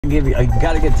I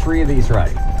gotta get 3 of these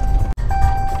right.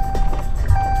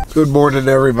 Good morning,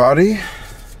 everybody.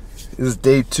 This is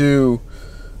day 2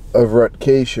 of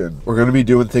rutcation. We're going to be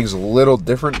doing things a little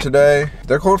different today.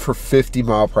 They're going for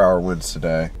 50-mile-per-hour winds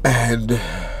today, and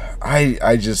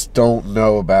I just don't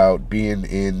know about being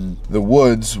in the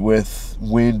woods with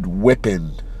wind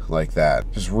whipping like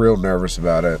that. Just real nervous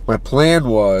about it. My plan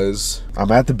was,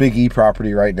 I'm at the Big E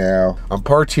property right now. I'm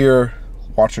parked here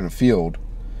watching a field.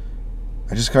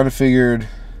 I just kind of figured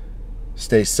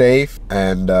stay safe,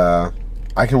 and I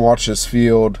can watch this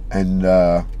field and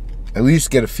at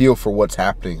least get a feel for what's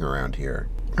happening around here.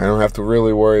 I don't have to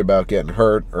really worry about getting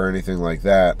hurt or anything like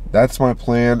that. That's my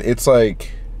plan. It's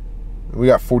like, we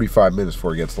got 45 minutes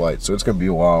before it gets light, so it's going to be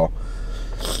a while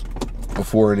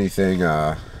before anything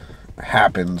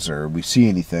happens or we see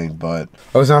anything. But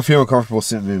I was not feeling comfortable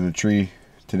sitting in a tree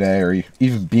today or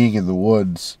even being in the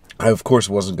woods. I, of course,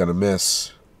 wasn't going to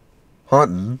miss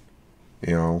hunting,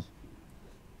 you know,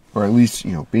 or at least,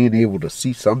 you know, being able to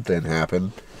see something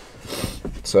happen.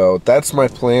 So that's my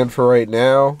plan for right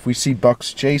now. If we see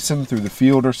bucks chasing through the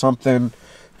field or something,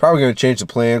 probably going to change the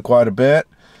plan quite a bit.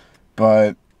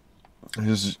 But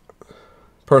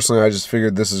personally, I just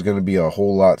figured this is going to be a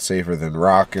whole lot safer than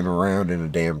rocking around in a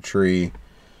damn tree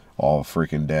all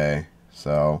freaking day.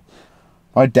 So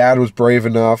my dad was brave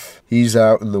enough. He's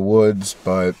out in the woods,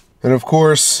 but, and of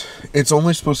course, it's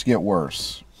only supposed to get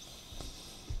worse,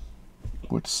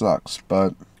 which sucks,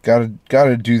 but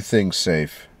gotta do things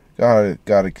safe. Gotta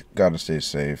stay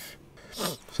safe.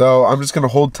 So I'm just gonna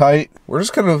hold tight. We're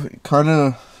just gonna kind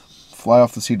of fly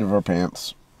off the seat of our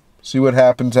pants, see what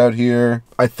happens out here.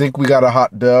 I think we got a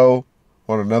hot doe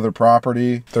on another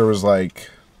property. There was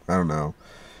like, I don't know,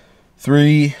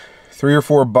 three or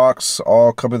four bucks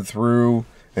all coming through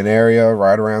an area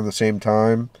right around the same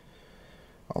time.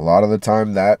 A lot of the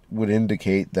time that would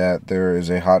indicate that there is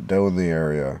a hot doe in the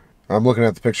area. I'm looking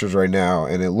at the pictures right now,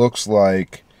 and it looks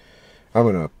like, I'm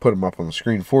going to put them up on the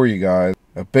screen for you guys.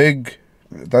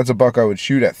 That's a buck I would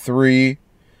shoot at 3.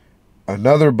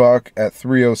 Another buck at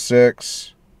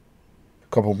 3:06. A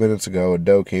couple minutes ago, a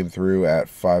doe came through at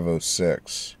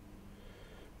 5:06.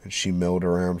 And she milled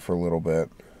around for a little bit.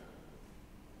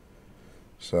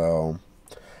 So,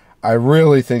 I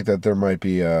really think that there might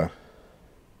be a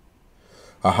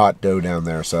hot doe down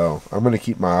there. So, I'm going to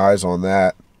keep my eyes on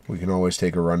that. We can always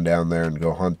take a run down there and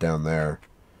go hunt down there.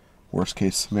 Worst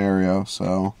case scenario,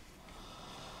 so.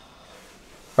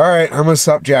 Alright, I'm going to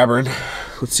stop jabbering.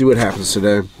 Let's see what happens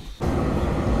today.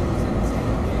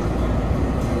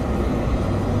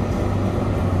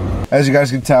 As you guys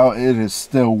can tell, it is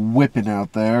still whipping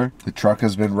out there. The truck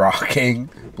has been rocking,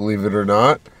 believe it or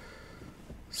not.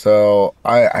 So,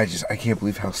 I can't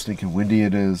believe how stinking windy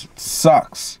it is. It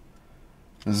sucks.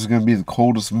 This is going to be the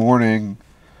coldest morning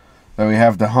that we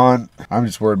have to hunt. I'm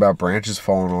just worried about branches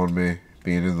falling on me,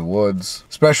 being in the woods,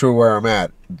 especially where I'm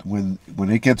at. When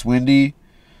it gets windy,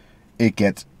 it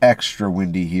gets extra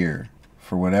windy here.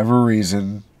 For whatever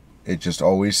reason, it just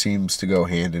always seems to go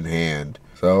hand in hand.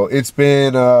 So it's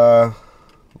been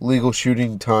legal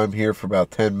shooting time here for about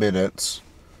 10 minutes.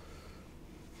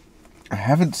 I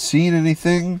haven't seen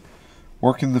anything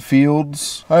working the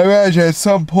fields. I imagine at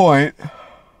some point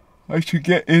I should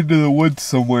get into the woods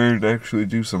somewhere and actually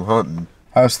do some hunting.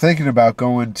 I was thinking about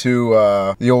going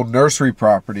to the old nursery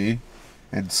property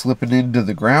and slipping into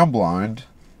the ground blind.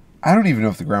 I don't even know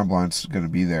if the ground blind's going to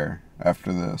be there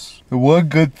after this. The one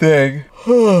good thing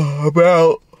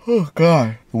the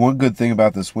one good thing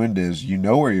about this wind is you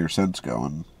know where your scent's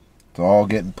going. It's all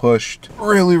getting pushed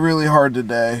really, really hard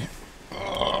today.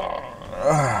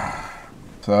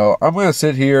 So I'm going to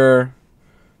sit here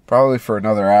probably for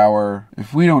another hour.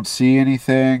 If we don't see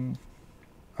anything,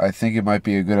 I think it might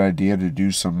be a good idea to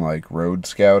do some like road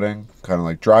scouting. Kind of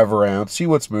like drive around, see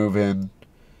what's moving,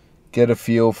 get a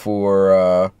feel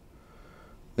for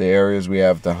the areas we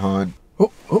have to hunt.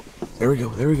 Oh, there we go.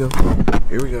 Here we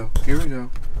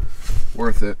go.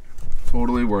 Worth it.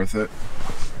 Totally worth it.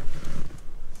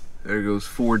 There goes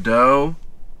 4 doe,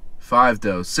 5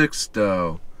 doe, 6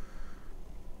 doe.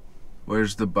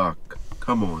 Where's the buck?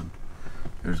 Come on.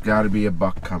 There's got to be a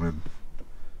buck coming.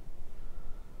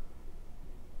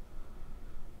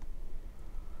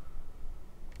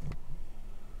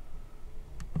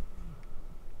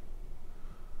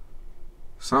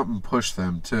 Something pushed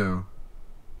them too.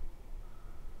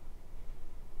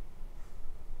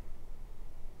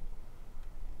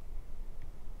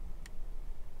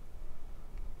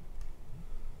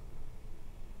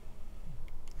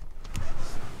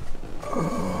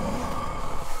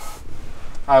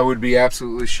 I would be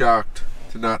absolutely shocked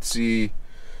to not see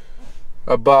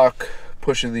a buck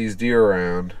pushing these deer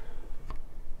around.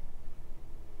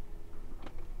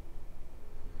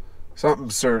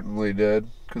 Something certainly did,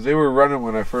 because they were running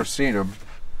when I first seen them.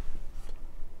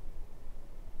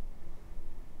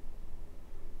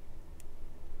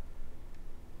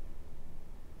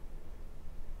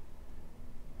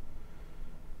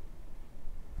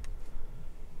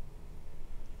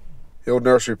 The old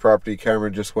nursery property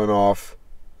camera just went off.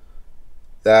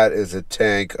 That is a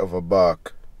tank of a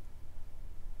buck.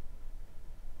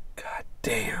 God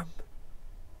damn.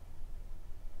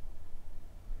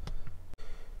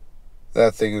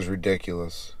 That thing is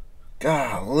ridiculous.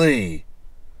 Golly.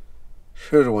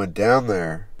 Should have went down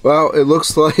there. Well, it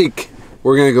looks like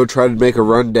we're going to go try to make a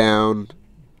run down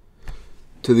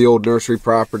to the old nursery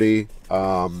property.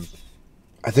 I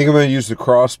think I'm going to use the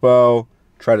crossbow,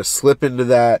 try to slip into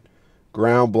that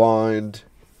ground blind,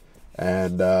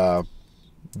 and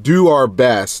do our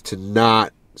best to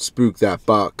not spook that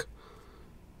buck.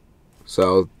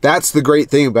 So that's the great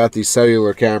thing about these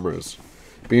cellular cameras.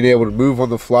 Being able to move on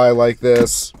the fly like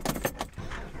this.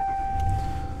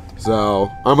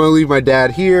 So I'm going to leave my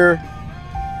dad here.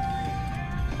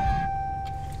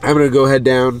 I'm going to go head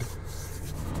down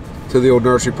to the old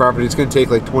nursery property. It's going to take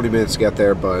like 20 minutes to get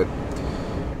there, but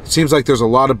it seems like there's a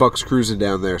lot of bucks cruising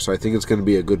down there, so I think it's going to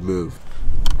be a good move.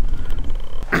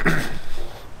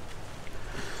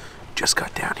 Just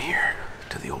got down here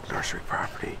to the old nursery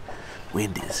property.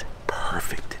 Wind is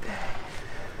perfect today.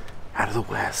 Out of the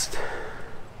west.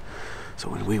 So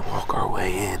when we walk our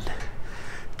way in,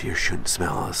 deer shouldn't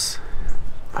smell us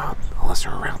unless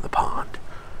they're around the pond.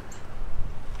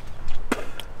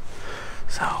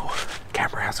 So,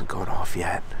 camera hasn't gone off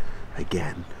yet,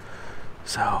 again.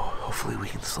 So, hopefully we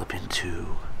can slip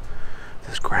into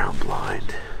this ground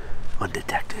blind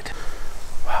undetected.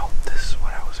 Well, this is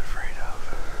what I was afraid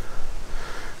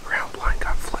of. Ground blind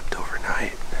got flipped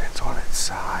overnight. It's on its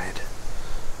side.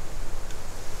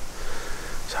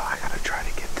 So I gotta try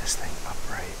to get this thing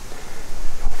upright.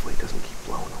 Hopefully it doesn't keep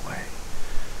blowing away.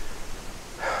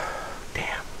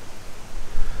 Damn.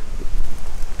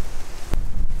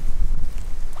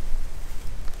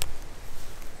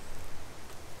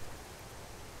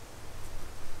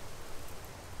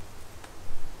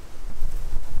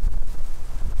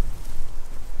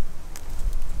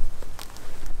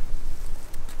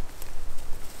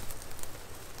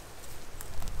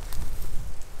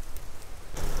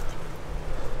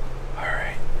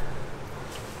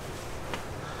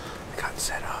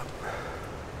 Set up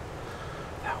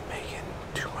without making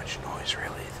too much noise,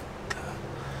 really. The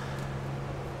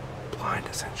blind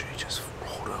essentially just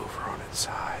rolled over on its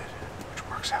side, which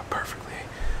works out perfectly.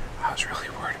 I was really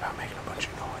worried about making a bunch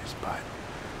of noise, but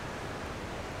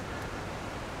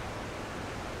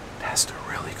passed a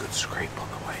really good scrape on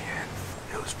the way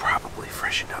in. It was probably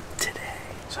freshened up today.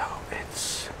 So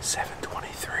it's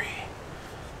 7:23.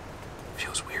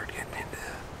 Feels weird getting into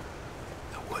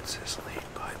the woods this late,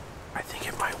 but I think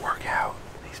it might work out.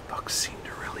 These bucks seem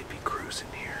to really be cruising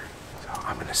here. So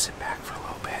I'm going to sit back for a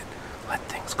little bit, let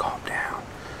things calm down.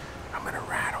 I'm going to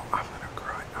rattle, I'm going to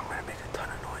grunt, I'm going to make a ton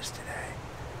of noise today.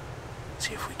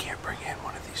 See if we can't bring in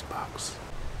one of these bucks.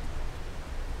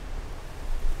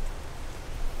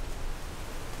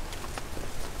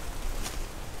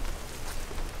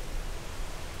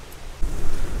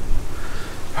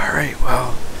 Alright,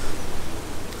 well,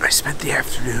 I spent the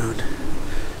afternoon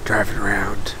driving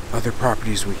around other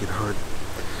properties we can hunt.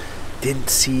 Didn't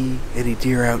see any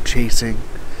deer out chasing.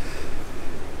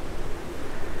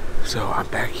 So I'm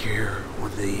back here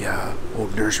on the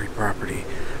old nursery property.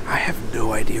 I have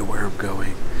no idea where I'm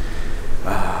going.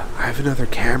 I have another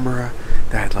camera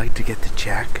that I'd like to get to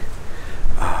check.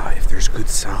 If there's good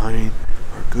sign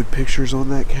or good pictures on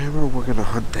that camera, we're gonna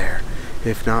hunt there.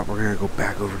 If not, we're gonna go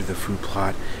back over to the food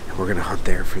plot and we're gonna hunt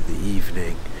there for the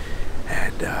evening.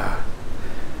 And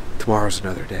tomorrow's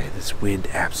another day. This wind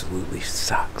absolutely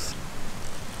sucks.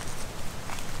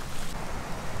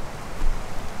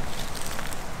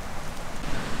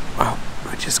 Well,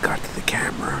 I just got to the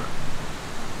camera.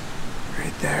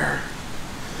 Right there.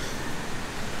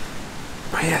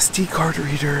 My SD card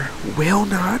reader will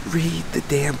not read the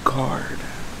damn card.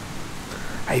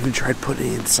 I even tried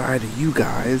putting it inside of you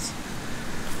guys.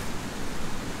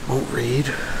 Won't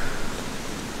read.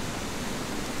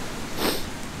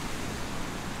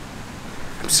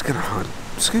 I'm just gonna hunt.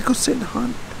 I'm just gonna go sit and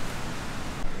hunt.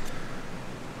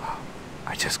 Well,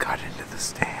 I just got into the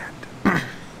stand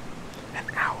an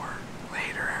hour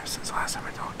later since last time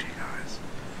I talked to you guys.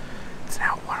 It's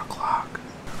now 1 o'clock.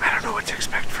 I don't know what to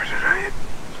expect for tonight,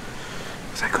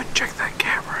 because I couldn't check that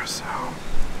camera, so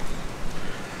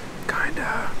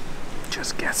kinda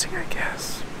just guessing, I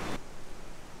guess.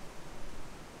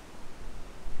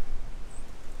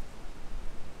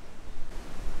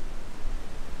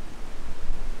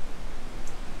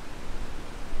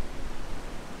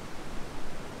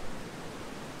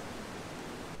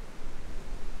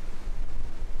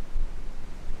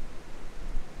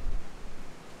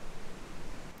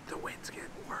 wind's getting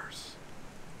worse.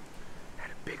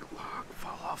 Had a big log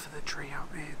fall off of the tree out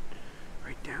in,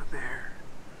 right down there.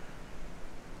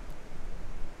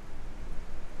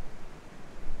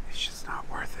 It's just not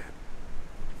worth it.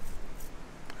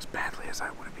 As badly as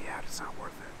I want to be out, it's not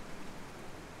worth it.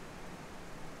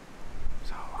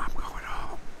 So I'm going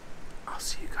home. I'll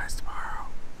see you guys tomorrow.